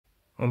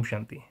Om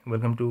Shanti.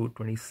 Welcome to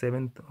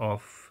 27th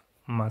of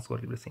Mass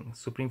Godly Blessings.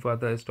 Supreme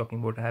Father is talking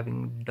about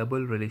having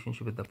double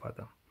relationship with the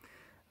Father.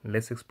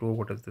 Let's explore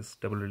what does this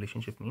double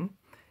relationship mean.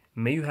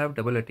 May you have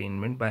double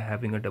attainment by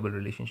having a double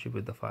relationship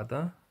with the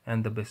Father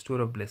and the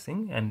Bestower of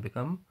Blessing and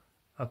become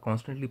a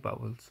constantly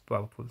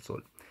powerful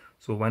soul.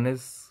 So one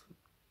is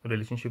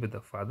relationship with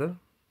the Father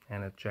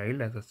and a child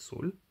as a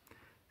soul.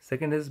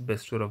 Second is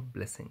Bestower of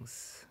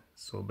Blessings.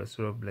 So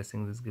Bestower of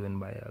Blessings is given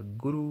by a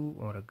guru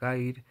or a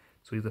guide.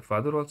 So he's a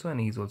father also and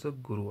he's also a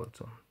guru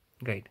also,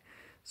 guide.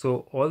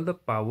 So all the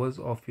powers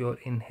of your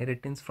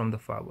inheritance from the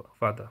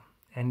father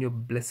and your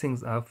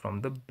blessings are from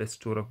the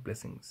Bestower of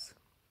Blessings.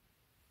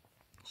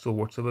 So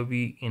whatsoever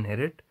we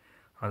inherit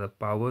are the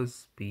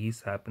powers,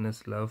 peace,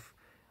 happiness, love,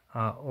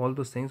 all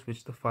those things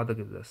which the Father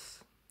gives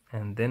us.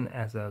 And then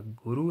as a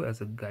guru,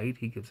 as a guide,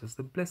 he gives us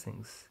the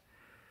blessings,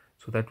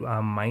 so that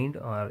our mind,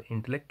 our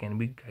intellect can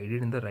be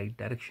guided in the right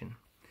direction.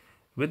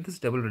 With this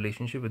double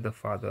relationship with the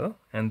Father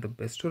and the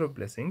Bestower of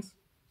Blessings,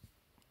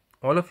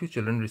 all of you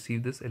children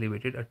receive this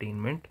elevated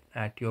attainment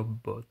at your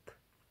birth.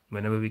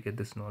 Whenever we get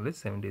this knowledge,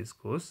 7 days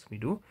course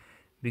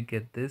we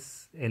get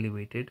this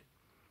elevated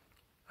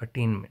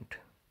attainment.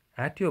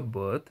 At your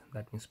birth,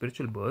 that means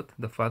spiritual birth,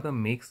 the Father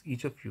makes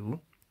each of you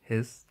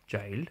his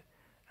child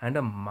and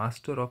a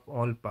master of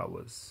all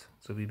powers.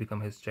 So we become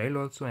his child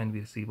also and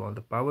we receive all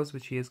the powers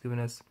which he has given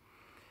us.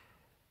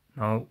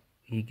 Now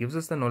he gives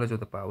us the knowledge of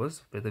the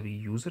powers, whether we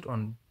use it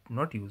or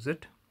not use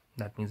it.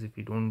 That means if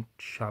we don't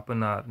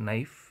sharpen our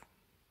knife,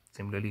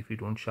 similarly if we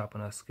don't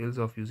sharpen our skills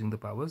of using the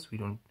powers, we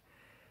don't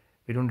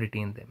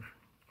retain them.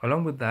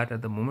 Along with that,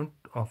 at the moment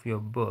of your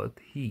birth,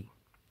 he,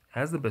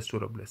 as the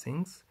Bestower of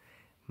Blessings,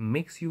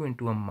 makes you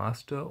into a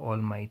master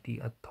almighty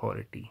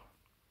authority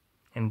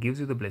and gives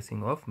you the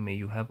blessing of may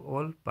you have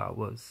all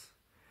powers.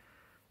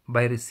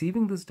 By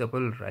receiving this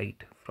double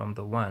right from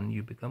the one,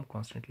 you become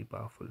constantly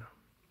powerful.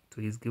 So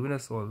he's given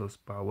us all those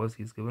powers,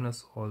 he's given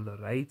us all the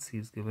rights,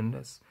 he's given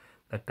us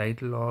the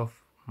title of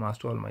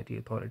Master Almighty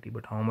Authority,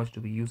 but how much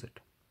do we use it?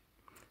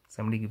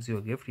 Somebody gives you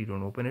a gift, you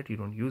don't open it, you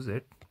don't use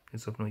it,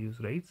 it's of no use,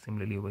 right?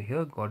 Similarly over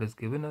here, God has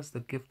given us the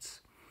gifts,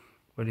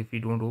 but if we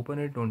don't open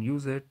it, don't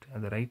use it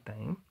at the right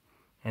time,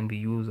 and we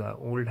use our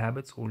old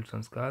habits, old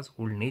sanskars,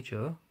 old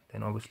nature,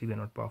 then obviously we're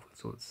not powerful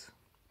souls.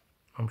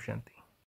 Om Shanti.